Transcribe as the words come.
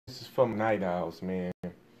for my night owls, man. I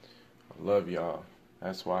love y'all.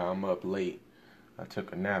 That's why I'm up late. I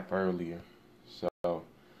took a nap earlier. So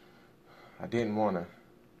I didn't want to.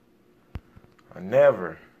 I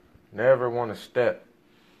never want to step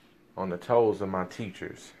on the toes of my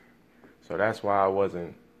teachers. So that's why I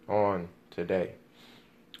wasn't on today.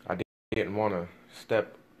 I didn't want to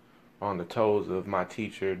step on the toes of my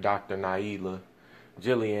teacher, Dr. Naila,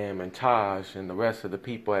 Jillian, and Taj, and the rest of the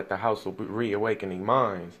people at the House of Reawakening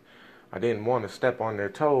Minds. I didn't want to step on their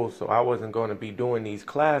toes, so I wasn't going to be doing these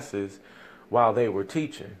classes while they were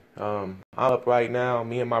teaching. I'm up right now.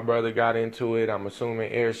 Me and my brother got into it. I'm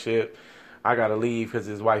assuming airship. I got to leave because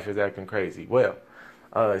his wife is acting crazy. Well,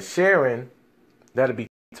 Sharon, that'll be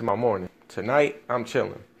tomorrow morning. Tonight, I'm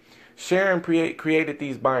chilling. Sharon created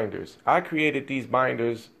these binders. I created these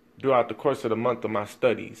binders throughout the course of the month of my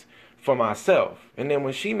studies for myself. And then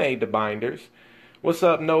when she made the binders, what's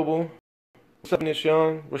up, Noble? What's up, Miss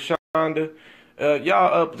Young? Rashonda?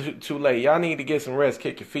 Y'all up too late. Y'all need to get some rest,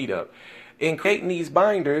 kick your feet up. In creating these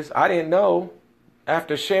binders, I didn't know,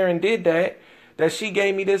 after Sharon did that she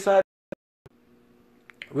gave me this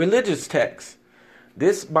religious text.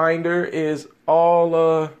 This binder is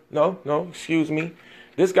all, excuse me.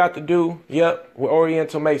 This got to do, with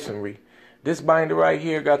Oriental Masonry. This binder right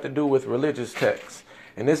here got to do with religious texts.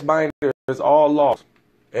 And this binder is all lost.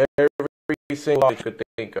 Every single law you could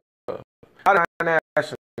think of. How did I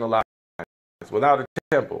nationalize without a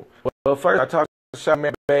temple? Well, first I talked to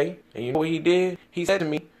Shaman Bey, and you know what he did? He said to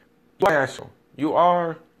me, you are national. You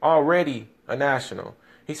are already a national.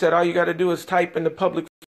 He said, all you got to do is type in the public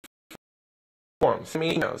form. Send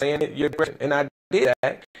me emails saying that you're Christian. And I did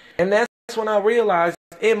that. And that's when I realized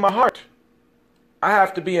in my heart, I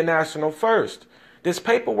have to be a national first. This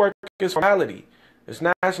paperwork is formality. This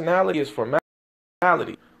nationality is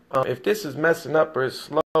formality. If this is messing up or it's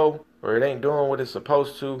slow or it ain't doing what it's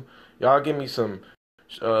supposed to, y'all give me some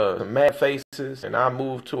mad faces and I'll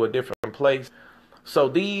move to a different place. So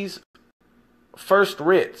these first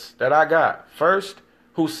writs that I got, first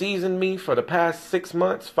who seasoned me for the past 6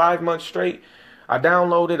 months, 5 months straight, I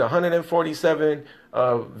downloaded 147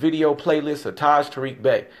 video playlists of Taj Tariq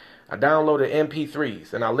Bey. I downloaded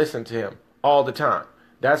MP3s and I listened to him all the time.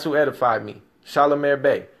 That's who edified me. Shalamar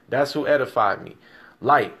Bey, that's who edified me.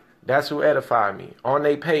 Light, that's who edified me. On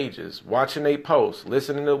their pages, watching their posts,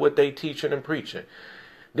 listening to what they teaching and preaching.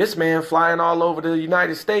 This man flying all over the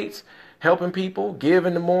United States, helping people,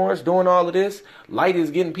 giving the Moors, doing all of this. Light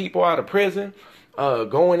is getting people out of prison,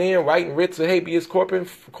 going in, writing writs of habeas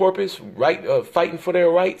corpus, fighting for their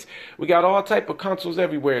rights. We got all type of consuls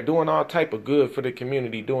everywhere doing all type of good for the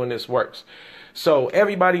community, doing this works. So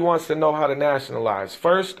everybody wants to know how to nationalize.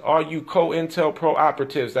 First, all you COINTELPRO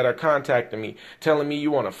operatives that are contacting me, telling me you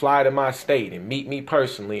want to fly to my state and meet me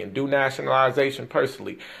personally and do nationalization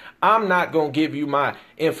personally. I'm not going to give you my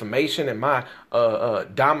information and my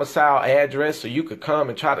domicile address so you could come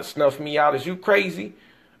and try to snuff me out. Is you crazy?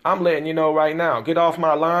 I'm letting you know right now. Get off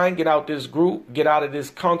my line. Get out this group. Get out of this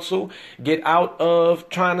council. Get out of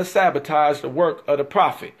trying to sabotage the work of the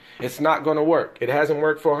prophet. It's not going to work. It hasn't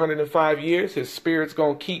worked for 105 years. His spirit's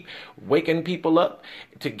going to keep waking people up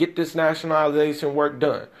to get this nationalization work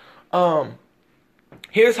done.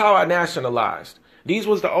 Here's how I nationalized. These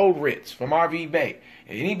was the old writs from R.V. Bey.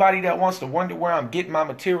 And anybody that wants to wonder where I'm getting my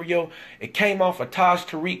material, it came off of Taj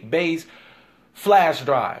Tariq Bey's flash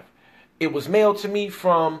drive. It was mailed to me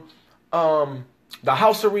from the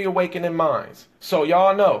House of Reawakening Minds. So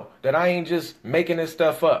y'all know that I ain't just making this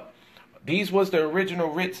stuff up. These was the original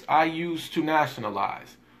writs I used to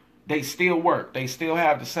nationalize. They still work. They still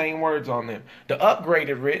have the same words on them. The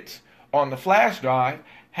upgraded writs on the flash drive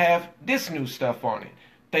have this new stuff on it.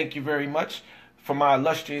 Thank you very much for my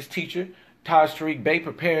illustrious teacher, Taj Tariq Bey,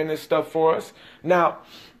 preparing this stuff for us. Now,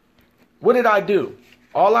 what did I do?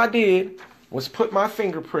 All I did was put my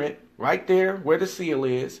fingerprint right there where the seal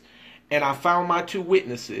is, and I found my two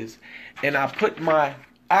witnesses, and I put my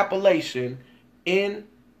appellation in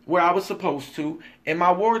where I was supposed to, and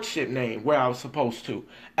my wardship name where I was supposed to.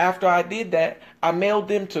 After I did that, I mailed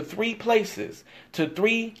them to 3 places, to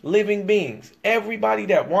 3 living beings. Everybody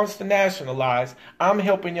that wants to nationalize, I'm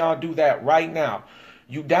helping y'all do that right now.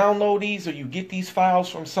 You download these or you get these files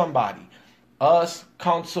from somebody. Us,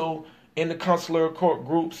 council, in the consular court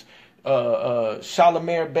groups,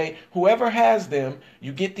 Shalamar Bey, whoever has them,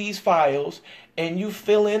 you get these files and you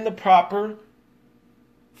fill in the proper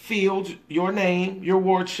fields, your name, your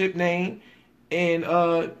wardship name, and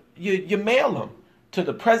you mail them to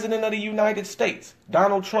the President of the United States,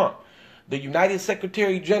 Donald Trump, the United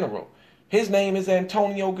Secretary General. His name is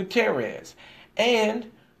Antonio Guterres,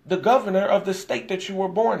 and the governor of the state that you were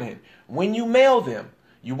born in. When you mail them,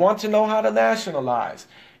 You want to know how to nationalize?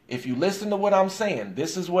 If you listen to what I'm saying,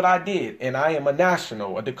 this is what I did, and I am a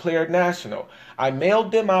national, a declared national. I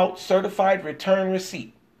mailed them out certified return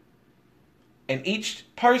receipt. And each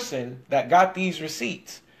person that got these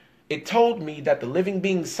receipts, it told me that the living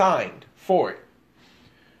being signed for it.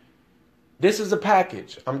 This is a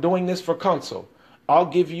package. I'm doing this for counsel. I'll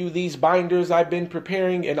give you these binders I've been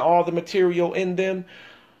preparing and all the material in them.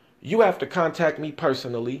 You have to contact me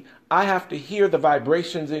personally. I have to hear the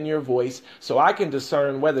vibrations in your voice so I can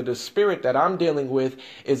discern whether the spirit that I'm dealing with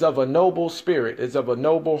is of a noble spirit, is of a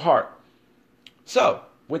noble heart. So,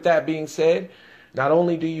 with that being said, not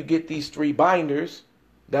only do you get these 3 binders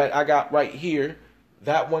that I got right here,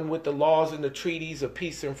 that one with the laws and the treaties of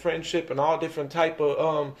peace and friendship and all different type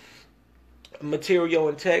of material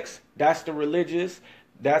and text. That's the religious.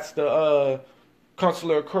 That's the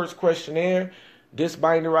consular course questionnaire. This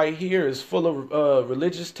binder right here is full of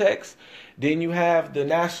religious text. Then you have the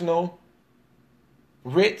national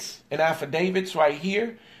writs and affidavits right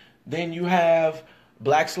here. Then you have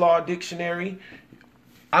Black's Law Dictionary.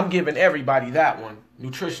 I'm giving everybody that one.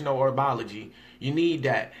 Nutritional herbology. You need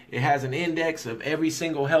that. It has an index of every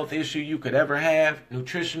single health issue you could ever have.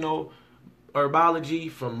 Nutritional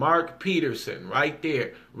herbology from Mark Peterson right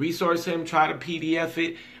there. Resource him, try to PDF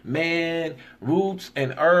it. Man, roots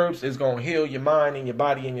and herbs is going to heal your mind and your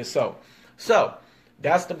body and your soul. So,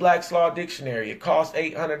 that's the Black's Law Dictionary. It costs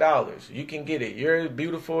 $800. You can get it. You're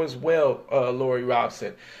beautiful as well, Lori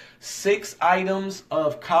Robson. 6 items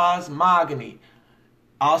of cosmogony.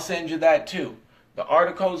 I'll send you that too. The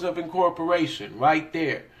Articles of Incorporation right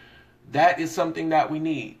there. That is something that we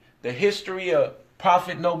need. The history of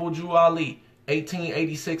Prophet Noble Drew Ali,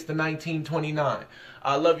 1886 to 1929.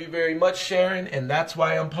 I love you very much, Sharon, and that's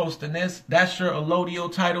why I'm posting this. That's your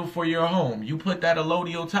allodial title for your home. You put that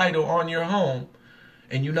allodial title on your home,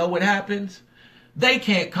 and you know what happens? They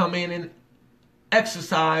can't come in and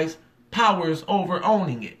exercise powers over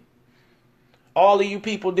owning it. All of you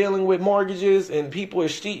people dealing with mortgages and people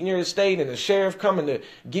is cheating your estate and the sheriff coming to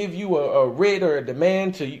give you a writ or a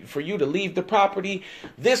demand for you to leave the property.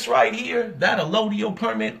 This right here, that allodial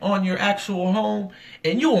permit on your actual home,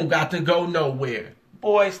 and you don't got to go nowhere.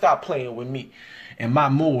 Boy, stop playing with me and my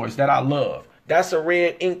Moors that I love. That's a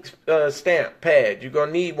red ink stamp pad. You're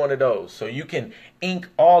going to need one of those so you can ink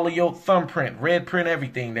all of your thumbprint, red print,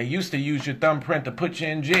 everything. They used to use your thumbprint to put you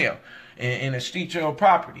in jail in a street your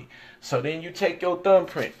property. So then you take your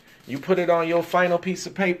thumbprint, you put it on your final piece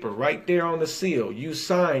of paper right there on the seal. You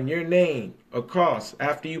sign your name across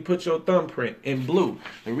after you put your thumbprint in blue.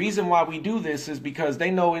 The reason why we do this is because they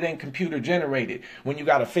know it ain't computer generated when you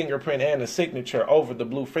got a fingerprint and a signature over the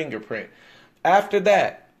blue fingerprint. After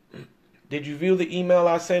that, did you view the email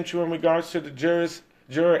I sent you in regards to the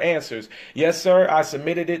juror answers? Yes, sir. I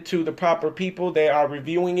submitted it to the proper people. They are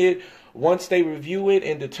reviewing it. Once they review it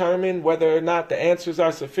and determine whether or not the answers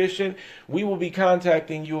are sufficient, we will be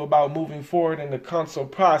contacting you about moving forward in the counsel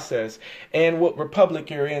process and what republic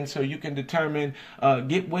you're in so you can determine,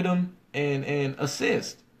 get with them and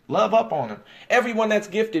assist. Love up on them. Everyone that's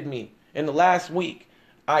gifted me in the last week,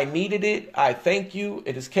 I needed it. I thank you.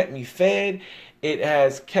 It has kept me fed. It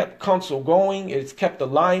has kept counsel going. It has kept the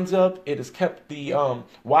lines up. It has kept the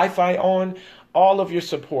Wi-Fi on. All of your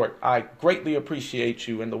support. I greatly appreciate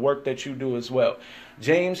you and the work that you do as well.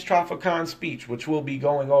 James Traficant's speech, which we'll be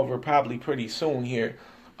going over probably pretty soon here.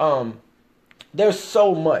 There's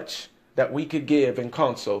so much that we could give in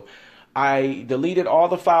counsel. I deleted all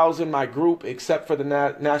the files in my group except for the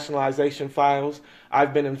nationalization files.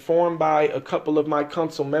 I've been informed by a couple of my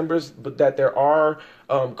council members that there are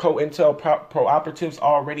co-intel pro-operatives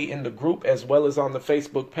already in the group as well as on the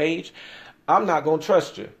Facebook page. I'm not going to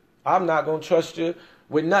trust you. I'm not going to trust you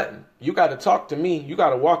with nothing. You got to talk to me. You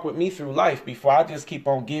got to walk with me through life before I just keep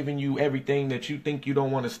on giving you everything that you think you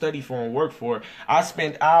don't want to study for and work for. I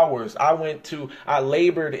spent hours. I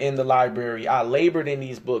labored in the library. I labored in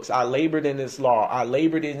these books. I labored in this law. I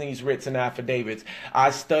labored in these writs and affidavits.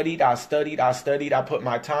 I studied. I put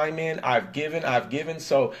my time in. I've given.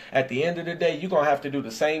 So at the end of the day, you're going to have to do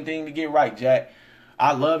the same thing to get right, Jack.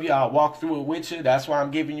 I love you. I'll walk through it with you. That's why I'm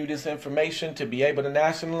giving you this information to be able to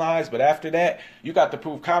nationalize. But after that, you got to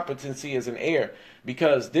prove competency as an heir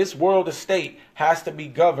because this world estate has to be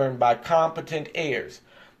governed by competent heirs.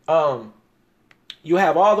 You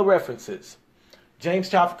have all the references. James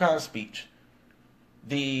Traficant's speech,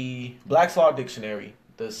 the Black's Law Dictionary,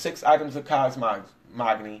 the 6 items of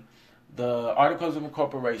cosmogony, the Articles of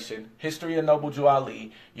Incorporation, History of Noble Drew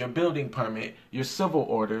Ali, your building permit, your civil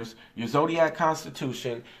orders, your Zodiac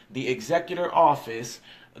Constitution, the Executor Office,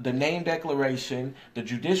 the Name Declaration, the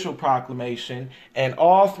Judicial Proclamation, and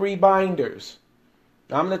all 3 binders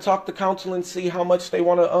I'm going to talk to council and see how much they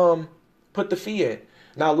want to put the fee in.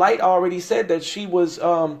 Now, Light already said that she was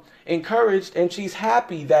encouraged and she's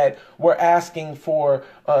happy that we're asking for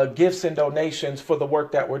gifts and donations for the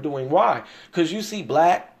work that we're doing. Why? Because you see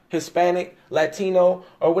Black, Hispanic, Latino,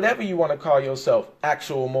 or whatever you want to call yourself,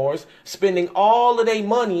 actual Moors, spending all of their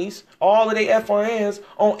monies, all of their FRNs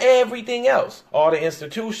on everything else. All the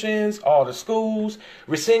institutions, all the schools.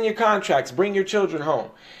 Rescind your contracts, bring your children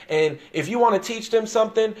home. And if you want to teach them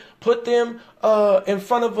something, put them in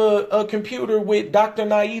front of a computer with Dr.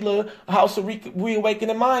 Naila, House of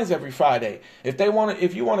Reawakening Minds every Friday. If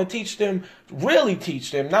you want to teach them, really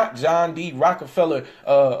teach them, not John D. Rockefeller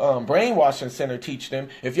Brainwashing Center teach them.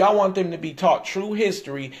 If y'all want them to be taught true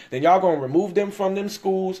history, then y'all gonna remove them from them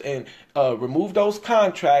schools and remove those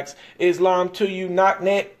contracts. Islam to you,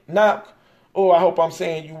 knock. Oh, I hope I'm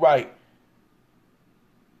saying you right.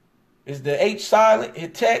 Is the H silent?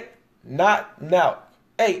 Hitek, not now.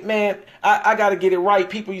 Hey, man, I got to get it right.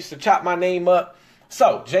 People used to chop my name up.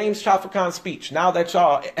 So, James Chafakan's speech. Now that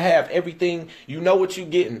y'all have everything, you know what you're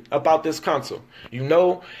getting about this council. You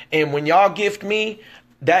know, and when y'all gift me,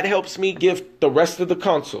 that helps me gift the rest of the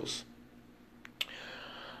councils.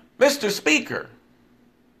 Mr. Speaker,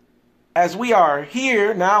 as we are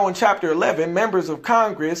here now in Chapter 11, members of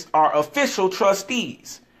Congress are official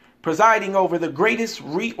trustees, presiding over the greatest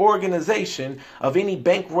reorganization of any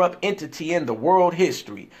bankrupt entity in the world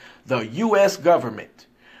history, the U.S. government.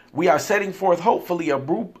 We are setting forth, hopefully, a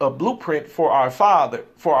blueprint for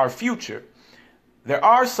our future. There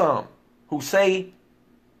are some who say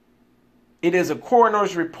it is a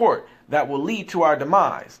coroner's report that will lead to our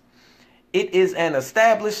demise. It is an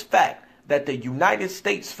established fact that the United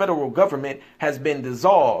States federal government has been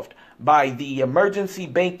dissolved by the Emergency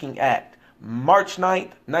Banking Act, March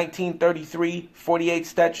 9th, 1933, 48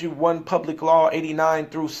 Statute 1 Public Law 89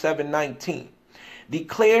 through 719,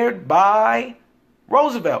 declared by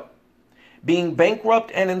Roosevelt, being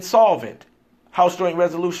bankrupt and insolvent. House Joint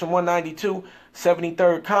Resolution 192,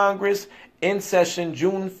 73rd Congress, in session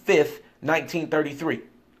June 5th, 1933.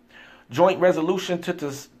 Joint resolution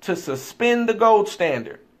to suspend the gold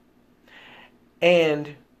standard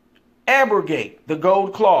and abrogate the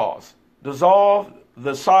gold clause, dissolve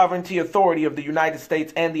the sovereignty authority of the United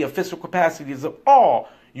States and the official capacities of all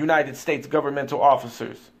United States governmental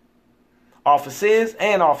offices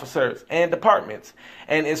and departments,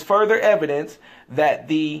 and is further evidence that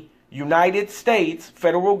the United States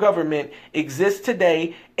federal government exists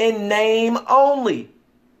today in name only.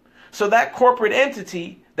 So that corporate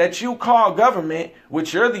entity that you call government,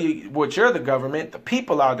 which you're the government, the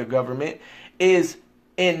people are the government, is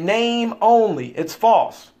in name only. It's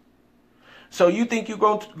false. So you think you're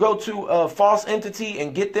going to go to a false entity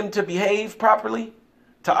and get them to behave properly,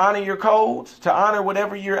 to honor your codes, to honor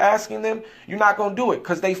whatever you're asking them? You're not going to do it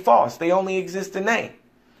because they false. They only exist in name.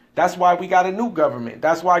 That's why we got a new government.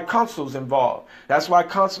 That's why consul's involved. That's why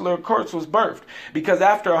consular courts was birthed. Because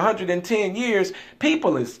after 110 years,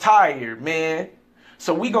 people is tired, man.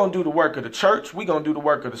 So we going to do the work of the church. We going to do the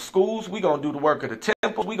work of the schools. We going to do the work of the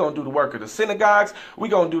temples. We going to do the work of the synagogues. We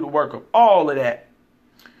going to do the work of all of that.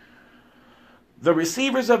 The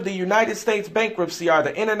receivers of the United States bankruptcy are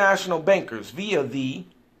the international bankers via the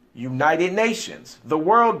United Nations, the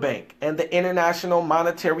World Bank, and the International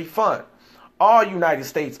Monetary Fund. All United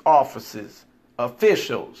States offices,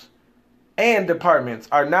 officials, and departments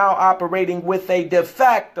are now operating with a de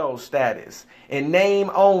facto status in name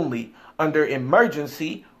only under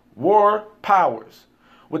emergency war powers.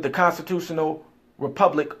 With the constitutional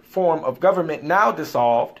republic form of government now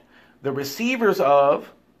dissolved, the receivers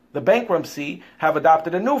of the bankruptcy have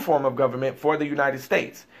adopted a new form of government for the United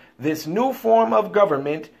States. This new form of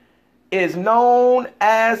government is known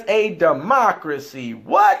as a democracy.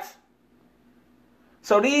 What?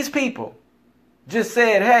 So these people just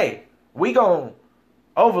said, hey, we gonna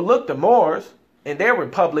overlook the Moors and their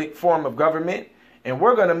republic form of government, and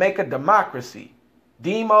we're gonna make a democracy.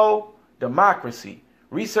 Democracy.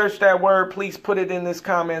 Research that word. Please put it in this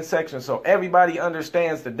comment section so everybody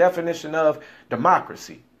understands the definition of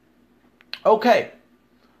democracy. Okay,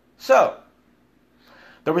 so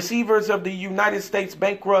the receivers of the United States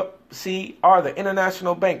bankruptcy are the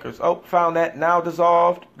international bankers. Oh, found that. Now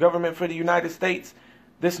dissolved government for the United States.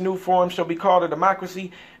 This new form shall be called a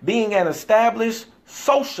democracy, being an established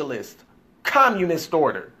socialist communist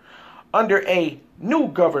order under a new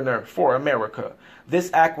governor for America.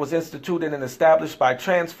 This act was instituted and established by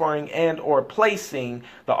transferring and or placing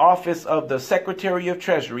the office of the Secretary of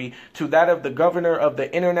Treasury to that of the governor of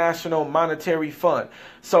the International Monetary Fund.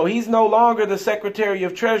 So he's no longer the Secretary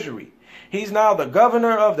of Treasury. He's now the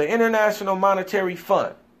governor of the International Monetary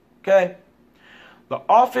Fund. Okay? the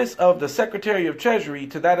office of the Secretary of Treasury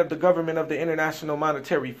to that of the government of the International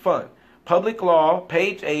Monetary Fund. Public Law,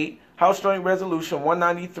 page 8, House Joint Resolution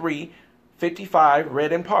 193-55,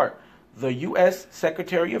 read in part. The U.S.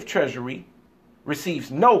 Secretary of Treasury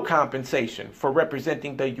receives no compensation for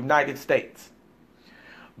representing the United States.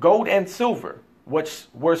 Gold and silver, which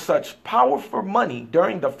were such powerful money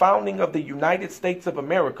during the founding of the United States of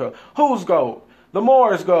America. Whose gold? The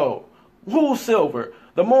Moors' gold. Whose silver?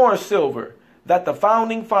 The Moors' silver. That the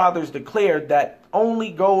founding fathers declared that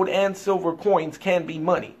only gold and silver coins can be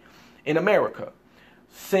money in America.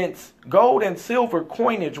 Since gold and silver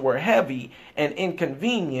coinage were heavy and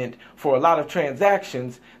inconvenient for a lot of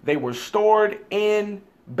transactions, they were stored in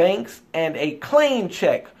banks and a claim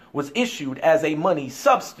check was issued as a money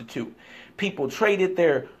substitute. People traded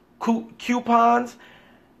their coupons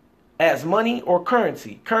as money or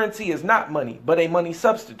currency. Currency is not money, but a money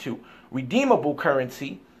substitute. Redeemable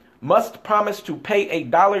currency must promise to pay a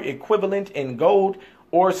dollar equivalent in gold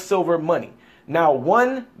or silver money. Now,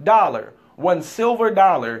 $1, one silver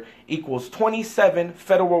dollar equals 27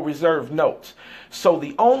 Federal Reserve notes. So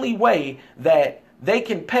the only way that they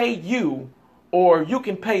can pay you or you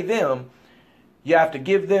can pay them, you have to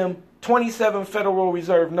give them 27 Federal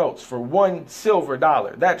Reserve notes for one silver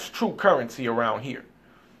dollar. That's true currency around here.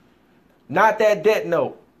 Not that debt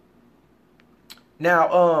note.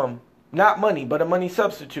 Now, not money, but a money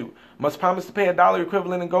substitute. Must promise to pay a dollar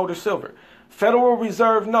equivalent in gold or silver. Federal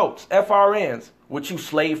Reserve notes, FRNs, what you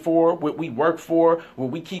slave for, what we work for,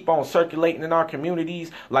 what we keep on circulating in our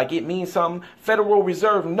communities like it means something. Federal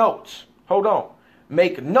Reserve notes, hold on,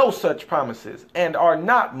 make no such promises and are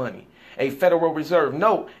not money. A Federal Reserve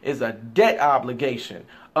note is a debt obligation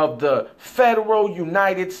of the federal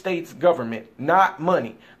United States government, not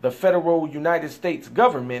money. The federal United States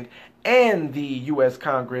government and the U.S.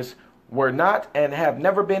 Congress were not and have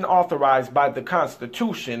never been authorized by the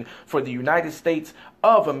Constitution for the United States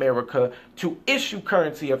of America to issue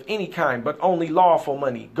currency of any kind, but only lawful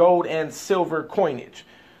money, gold and silver coinage.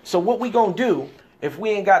 So what we gonna do if we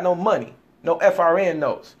ain't got no money, no FRN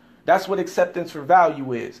notes? That's what acceptance for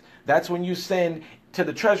value is. That's when you send to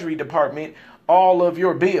the Treasury Department all of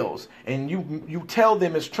your bills and you tell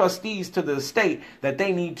them as trustees to the estate that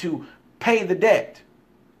they need to pay the debt,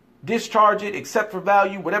 discharge it, accept for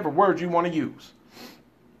value, whatever word you want to use.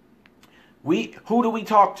 Who do we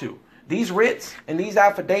talk to? These writs and these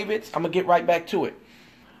affidavits, I'm going to get right back to it.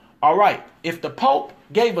 All right, if the Pope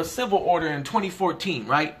gave a civil order in 2014,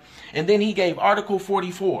 right, and then he gave Article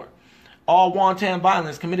 44, all wanton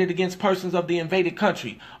violence committed against persons of the invaded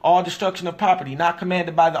country, all destruction of property not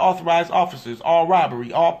commanded by the authorized officers, all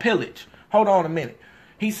robbery, all pillage. Hold on a minute.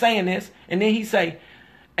 He's saying this, and then he say,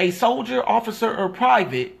 a soldier, officer, or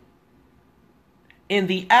private in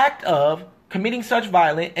the act of committing such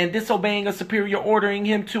violence and disobeying a superior ordering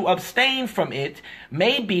him to abstain from it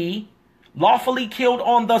may be lawfully killed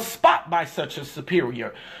on the spot by such a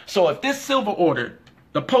superior. So if this civil order,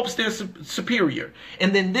 the Pope's their superior,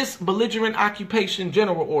 and then this belligerent occupation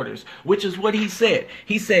general orders, which is what he said.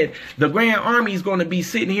 He said the Grand Army is going to be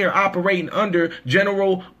sitting here operating under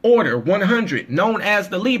General Order 100, known as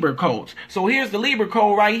the Lieber Codes. So here's the Lieber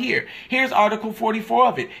Code right here. Here's Article 44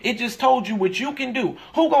 of it. It just told you what you can do.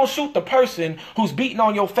 Who gonna shoot the person who's beating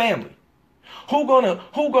on your family? Who gonna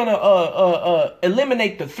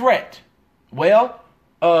eliminate the threat? Well,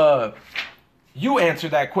 you answer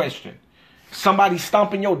that question. Somebody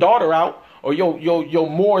stomping your daughter out, or your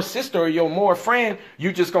Moor sister or your Moor friend,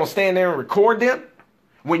 you just gonna stand there and record them?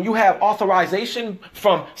 When you have authorization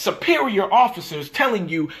from superior officers telling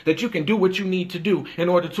you that you can do what you need to do in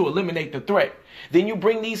order to eliminate the threat. Then you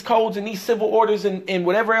bring these codes and these civil orders and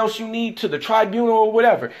whatever else you need to the tribunal or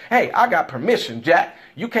whatever. Hey, I got permission, Jack.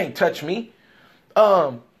 You can't touch me.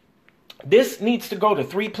 This needs to go to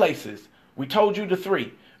 3 places. We told you the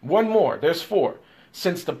 3. One more. There's 4.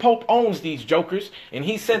 Since the Pope owns these jokers and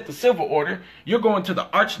he sent the civil order, you're going to the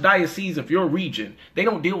archdiocese of your region. They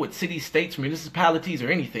don't deal with cities, states, municipalities, or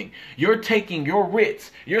anything. You're taking your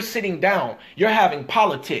writs. You're sitting down. You're having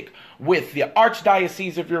politic with the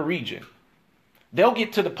archdiocese of your region. They'll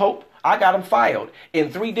get to the Pope. I got them filed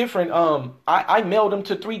in 3 different, I mailed them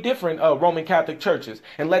to 3 different Roman Catholic churches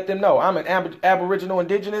and let them know I'm an Aboriginal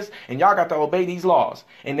Indigenous and y'all got to obey these laws.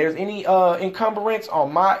 And there's any encumbrance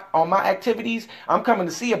on my activities, I'm coming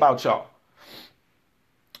to see about y'all.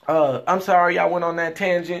 I'm sorry I went on that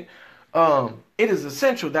tangent. It is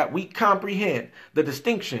essential that we comprehend the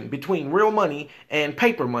distinction between real money and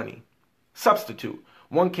paper money. Substitute.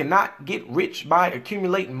 One cannot get rich by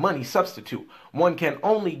accumulating money substitute. One can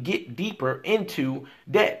only get deeper into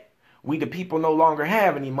debt. We the people no longer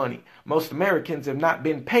have any money. Most Americans have not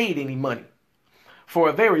been paid any money. for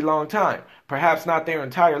a very long time, perhaps not their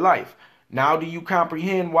entire life. Now do you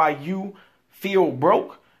comprehend why you feel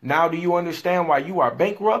broke? Now do you understand why you are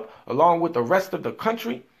bankrupt along with the rest of the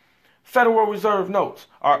country? Federal Reserve notes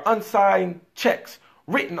are unsigned checks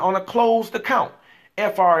written on a closed account.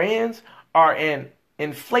 FRNs are an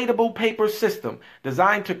inflatable paper system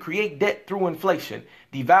designed to create debt through inflation,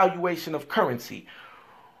 devaluation of currency.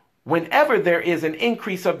 Whenever there is an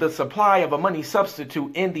increase of the supply of a money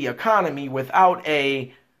substitute in the economy without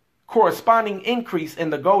a corresponding increase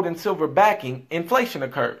in the gold and silver backing, inflation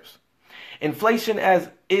occurs. Inflation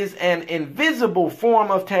is an invisible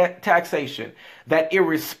form of taxation that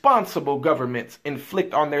irresponsible governments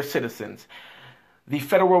inflict on their citizens. The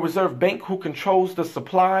Federal Reserve Bank, who controls the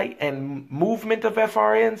supply and movement of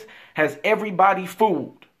FRNs, has everybody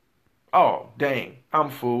fooled. Oh, dang,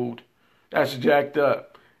 I'm fooled. That's jacked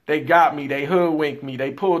up. They got me. They hoodwinked me.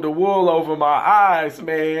 They pulled the wool over my eyes,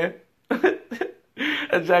 man.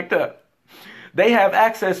 That's jacked up. They have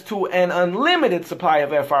access to an unlimited supply of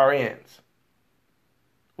FRNs.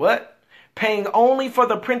 What? Paying only for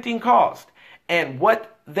the printing cost and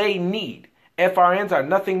what they need. FRNs are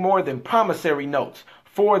nothing more than promissory notes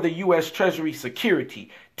for the U.S. Treasury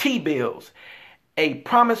security, T-bills, a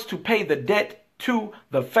promise to pay the debt to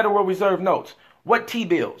the Federal Reserve notes. What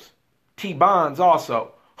T-bills? T-bonds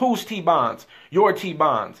also. Whose T-bonds? Your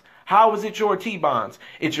T-bonds. How is it your T-bonds?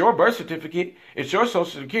 It's your birth certificate. It's your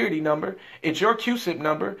social security number. It's your QSIP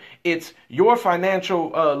number. It's your financial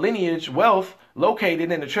lineage wealth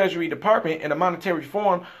located in the Treasury Department in a monetary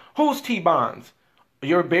form. Whose T-bonds?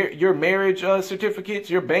 Your marriage certificates,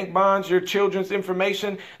 your bank bonds, your children's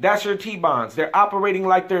information, that's your T-bonds. They're operating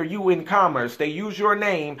like they're you in commerce. They use your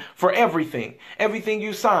name for everything. Everything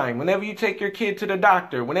you sign, whenever you take your kid to the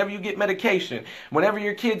doctor, whenever you get medication, whenever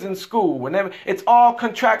your kid's in school, whenever, it's all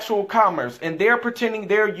contractual commerce. And they're pretending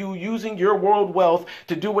they're you using your world wealth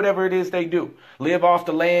to do whatever it is they do. Live off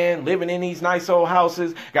the land, living in these nice old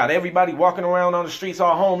houses, got everybody walking around on the streets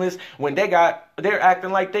all homeless when they're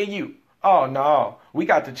acting like they you. Oh, no, we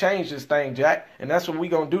got to change this thing, Jack, and that's what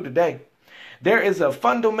we're going to do today. There is a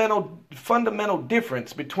fundamental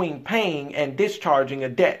difference between paying and discharging a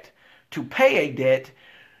debt. To pay a debt,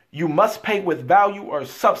 you must pay with value or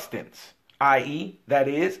substance, i.e., that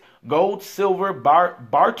is, gold, silver,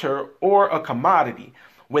 barter, or a commodity.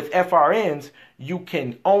 With FRNs, you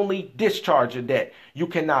can only discharge a debt. You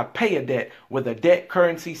cannot pay a debt with a debt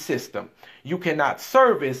currency system. You cannot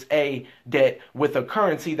service a debt with a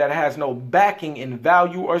currency that has no backing in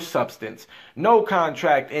value or substance. No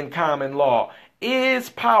contract in common law is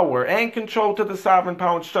power and control to the sovereign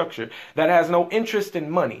power structure that has no interest in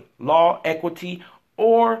money, law, equity,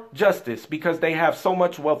 or justice because they have so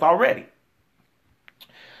much wealth already.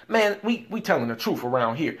 Man, we telling the truth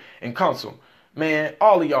around here in council. Man,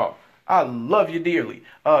 all of y'all, I love you dearly.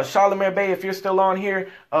 Charlemagne Bay, if you're still on here,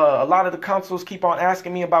 a lot of the councils keep on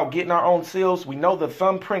asking me about getting our own seals. We know the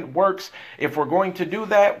thumbprint works. If we're going to do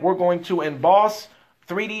that, we're going to emboss,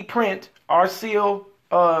 3D print our seal,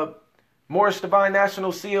 Morris Divine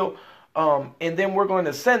National Seal, and then we're going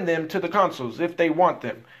to send them to the consuls if they want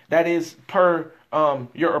them. That is per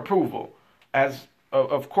your approval, as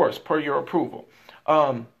of course, per your approval.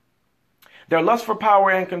 Their lust for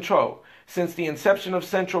power and control. Since the inception of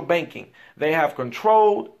central banking, they have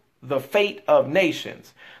controlled the fate of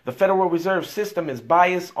nations. The Federal Reserve System is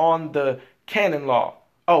biased on the canon law.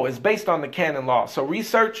 Oh, it's based on the canon law. So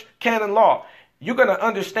research canon law. You're going to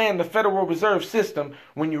understand the Federal Reserve System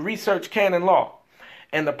when you research canon law.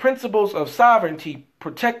 And the principles of sovereignty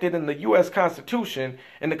protected in the U.S. Constitution,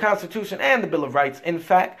 in the Constitution and the Bill of Rights. In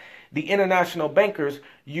fact, the international bankers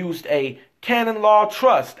used a canon law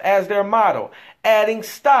trust as their motto, adding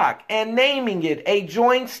stock and naming it a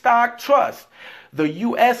joint stock trust. The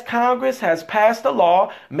U.S. Congress has passed a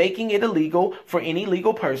law making it illegal for any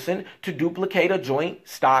legal person to duplicate a joint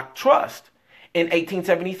stock trust. In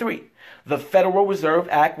 1873, the Federal Reserve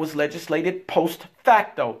Act was legislated post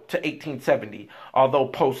facto to 1870, although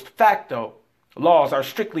post facto laws are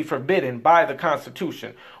strictly forbidden by the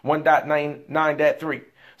Constitution, 1.99.3.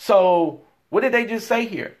 So what did they just say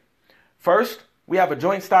here? First, we have a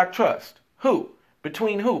joint stock trust. Who?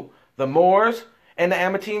 Between who? The Moors and the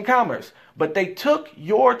Amity Commerce. But they took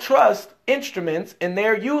your trust instruments and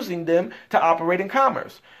they're using them to operate in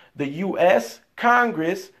commerce. The U.S.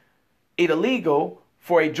 Congress, it illegal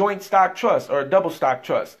for a joint stock trust or a double stock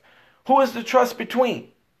trust. Who is the trust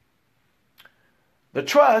between? The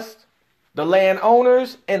trust, the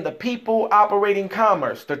landowners and the people operating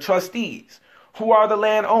commerce, the trustees. Who are the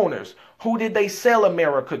landowners? Who did they sell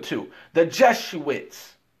America to? The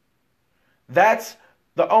Jesuits. That's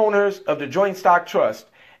the owners of the joint stock trust.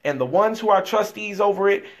 And the ones who are trustees over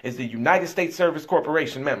it is the United States Service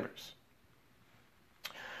Corporation members.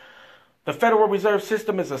 The Federal Reserve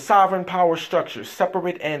System is a sovereign power structure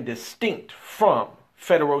separate and distinct from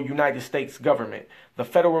federal United States government. The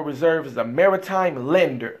Federal Reserve is a maritime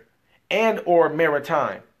lender and or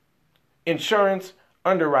maritime insurance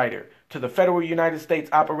underwriter to the federal United States,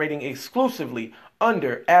 operating exclusively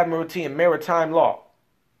under admiralty and maritime law.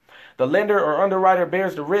 The lender or underwriter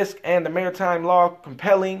bears the risk, and the maritime law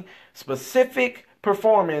compelling specific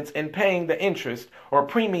performance in paying the interest or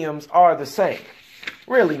premiums are the same.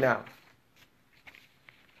 Really now.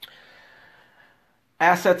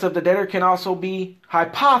 Assets of the debtor can also be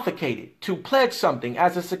hypothecated to pledge something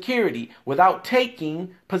as a security without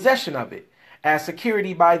taking possession of it. As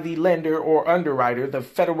security by the lender or underwriter, the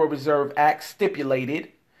Federal Reserve Act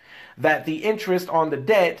stipulated that the interest on the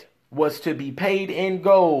debt was to be paid in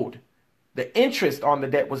gold. The interest on the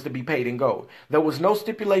debt was to be paid in gold. There was no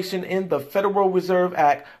stipulation in the Federal Reserve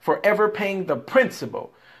Act for ever paying the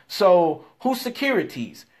principal. So whose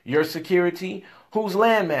securities? Your security. Whose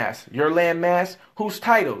landmass? Your landmass. Whose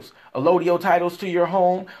titles? Allodial titles to your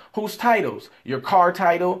home. Whose titles? Your car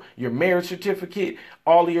title, your marriage certificate,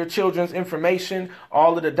 all of your children's information,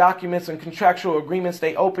 all of the documents and contractual agreements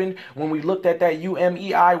they opened. When we looked at that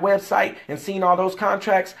UMEI website and seen all those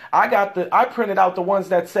contracts, I printed out the ones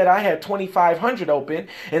that said I had 2,500 open.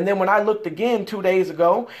 And then when I looked again 2 days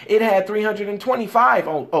ago, it had 325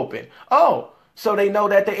 open. Oh, so they know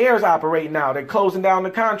that the air's operating now. They're closing down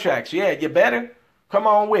the contracts. Yeah, you better. Come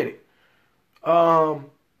on with it.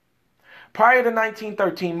 Prior to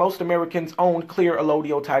 1913, most Americans owned clear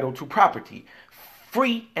allodial title to property,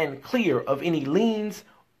 free and clear of any liens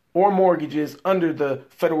or mortgages under the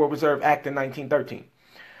Federal Reserve Act in 1913.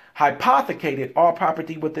 Hypothecated all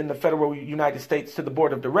property within the federal United States to the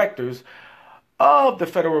board of directors of the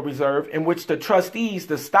Federal Reserve, in which the trustees,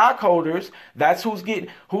 the stockholders, that's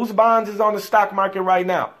whose bonds is on the stock market right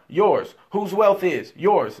now. Yours. Whose wealth is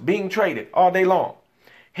yours, being traded all day long.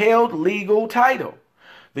 Held legal title.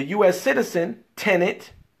 The U.S. citizen,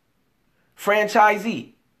 tenant,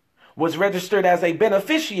 franchisee was registered as a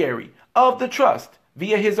beneficiary of the trust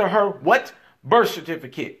via his or her what? Birth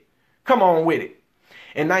certificate. Come on with it.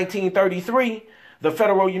 In 1933, the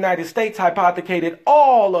federal United States hypothecated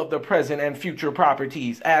all of the present and future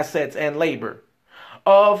properties, assets, and labor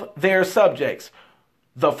of their subjects.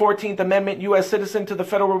 The 14th Amendment, U.S. citizen to the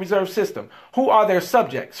Federal Reserve System. Who are their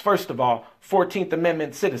subjects? First of all, 14th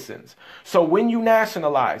Amendment citizens. So when you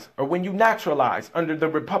nationalize or when you naturalize under the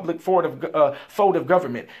Republic fold of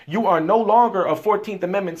government, you are no longer a 14th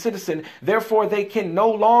Amendment citizen. Therefore, they can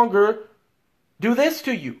no longer do this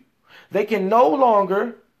to you. They can no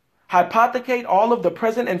longer hypothecate all of the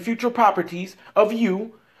present and future properties of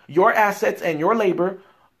you, your assets, and your labor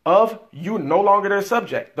of you, no longer their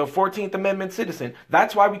subject, the 14th Amendment citizen.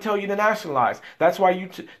 That's why we tell you to nationalize. That's why you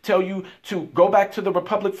tell you to go back to the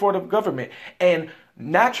Republic fold of government and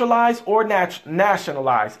naturalize or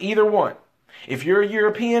nationalize, either one. If you're a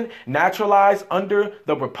European, naturalize under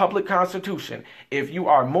the Republic Constitution. If you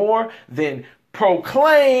are more, then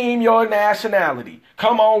proclaim your nationality.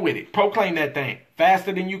 Come on with it. Proclaim that thing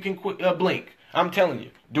faster than you can blink. I'm telling you,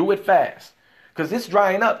 do it fast. Because it's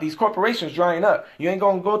drying up. These corporations drying up. You ain't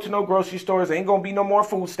going to go to no grocery stores. There ain't going to be no more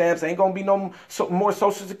food stamps. There ain't going to be no more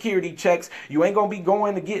Social Security checks. You ain't going to be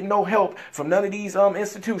going to get no help from none of these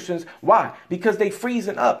institutions. Why? Because they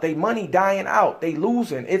freezing up. They money dying out. They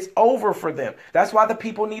losing. It's over for them. That's why the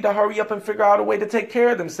people need to hurry up and figure out a way to take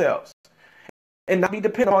care of themselves and not be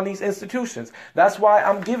dependent on these institutions. That's why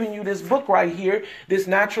I'm giving you this book right here, this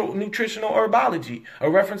Natural Nutritional Herbology, a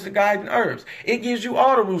reference to guide and herbs. It gives you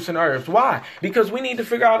all the roots and herbs. Why? Because we need to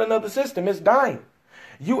figure out another system. It's dying.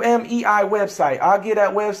 UMEI website. I'll get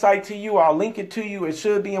that website to you. I'll link it to you. It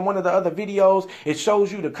should be in one of the other videos. It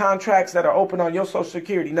shows you the contracts that are open on your Social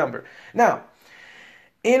Security number. Now,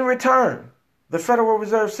 in return, the Federal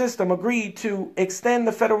Reserve System agreed to extend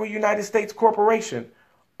the Federal United States Corporation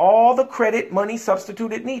all the credit money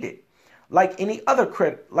substitute it needed. Like any other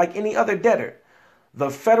debtor, the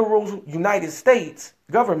federal United States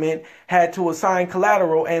government had to assign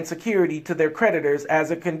collateral and security to their creditors as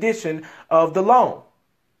a condition of the loan.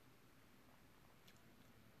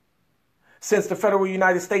 Since the federal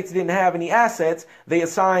United States didn't have any assets, they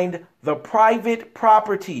assigned the private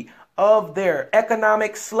property of their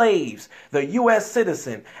economic slaves, the U.S.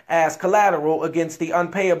 citizen, as collateral against the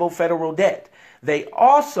unpayable federal debt. They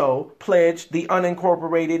also pledged the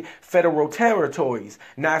unincorporated federal territories,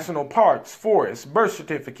 national parks, forests, birth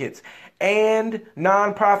certificates, and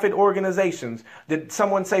nonprofit organizations. Did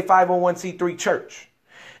someone say 501c3 church?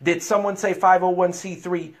 Did someone say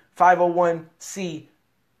 501c3, 501c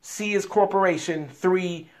C is corporation,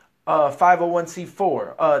 3,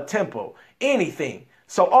 501c4, temple, anything.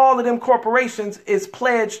 So all of them corporations is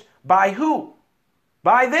pledged by who?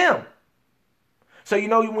 By them. So you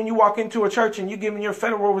know when you walk into a church and you're giving your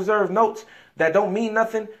Federal Reserve notes that don't mean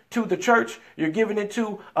nothing to the church, you're giving it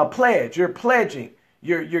to a pledge. You're pledging.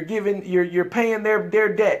 You're paying their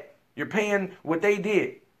debt. You're paying what they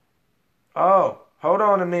did. Oh, hold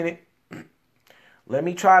on a minute. Let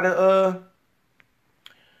me try to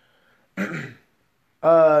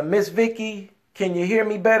Miss Vicky, can you hear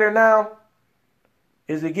me better now?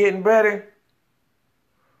 Is it getting better?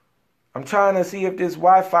 I'm trying to see if this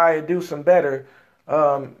Wi-Fi will do some better.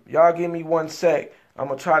 Y'all give me 1 sec. I'm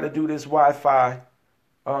going to try to do this Wi-Fi.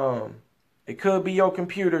 It could be your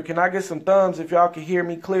computer. Can I get some thumbs if y'all can hear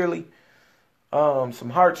me clearly? Some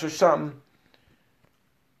hearts or something.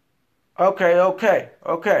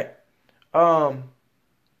 Okay.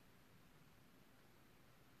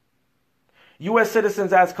 U.S.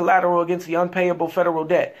 citizens as collateral against the unpayable federal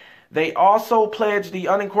debt. They also pledge the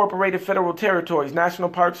unincorporated federal territories, national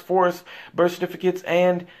parks, forests, birth certificates,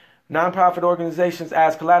 and nonprofit organizations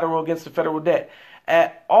as collateral against the federal debt.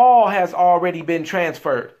 All has already been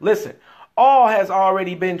transferred. Listen, all has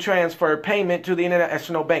already been transferred payment to the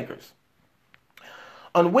international bankers.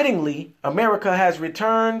 Unwittingly, America has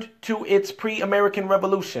returned to its pre-American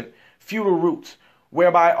Revolution feudal roots,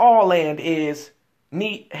 whereby all land is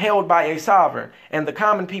held by a sovereign, and the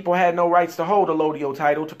common people had no rights to hold a allodial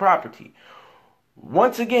title to property.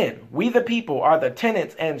 Once again, we the people are the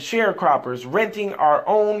tenants and sharecroppers renting our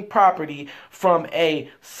own property from a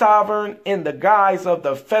sovereign in the guise of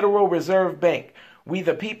the Federal Reserve Bank. We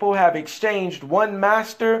the people have exchanged one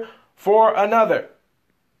master for another.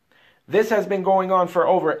 This has been going on for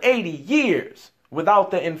over 80 years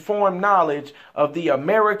without the informed knowledge of the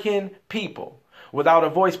American people, without a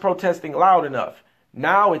voice protesting loud enough.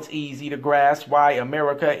 Now it's easy to grasp why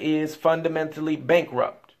America is fundamentally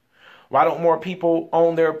bankrupt. Why don't more people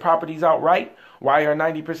own their properties outright? Why are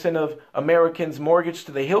 90% of Americans mortgaged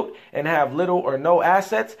to the hilt and have little or no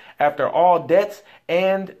assets after all debts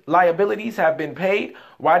and liabilities have been paid?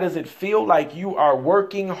 Why does it feel like you are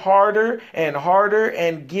working harder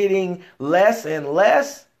and getting less and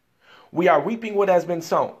less? We are reaping what has been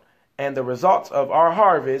sown, and the results of our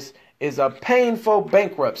harvest is a painful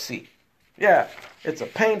bankruptcy. Yeah, it's a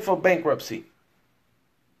painful bankruptcy.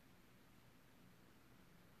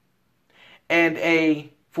 And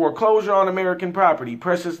a foreclosure on American property,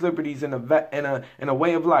 precious liberties, and a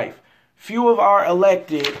way of life. Few of our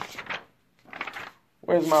elected...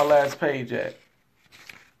 Where's my last page at?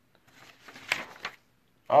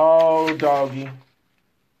 Oh, doggy.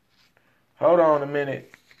 Hold on a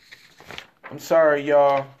minute. I'm sorry,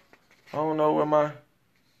 y'all. I don't know where my...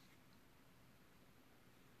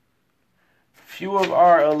 Few of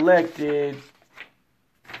our elected...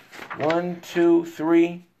 1, 2,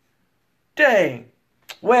 3... Dang.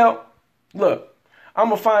 Well, look, I'm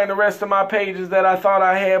going to find the rest of my pages that I thought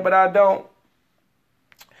I had, but I don't.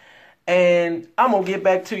 And I'm going to get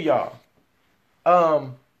back to y'all.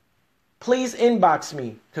 Please inbox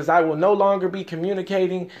me, because I will no longer be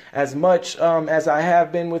communicating as much as I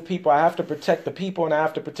have been with people. I have to protect the people and I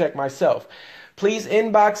have to protect myself. Please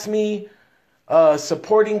inbox me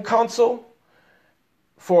supporting counsel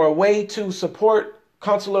for a way to support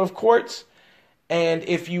Consular of Courts. And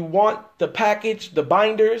if you want the package, the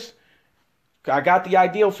binders, I got the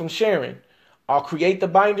ideal from Sharon. I'll create the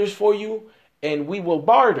binders for you and we will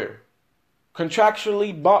barter,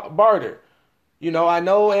 contractually barter. You know, I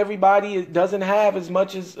know everybody doesn't have as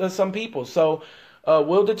much as some people. So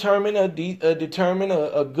we'll determine a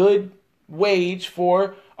good wage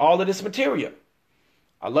for all of this material.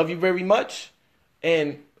 I love you very much.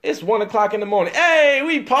 And it's 1 o'clock in the morning. Hey,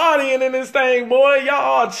 we partying in this thing, boy. Y'all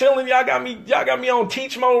all chilling. Y'all got me on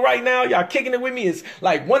teach mode right now. Y'all kicking it with me. It's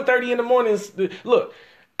like 1:30 in the morning. Look,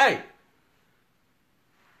 hey,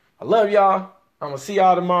 I love y'all. I'm going to see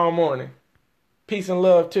y'all tomorrow morning. Peace and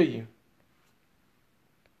love to you.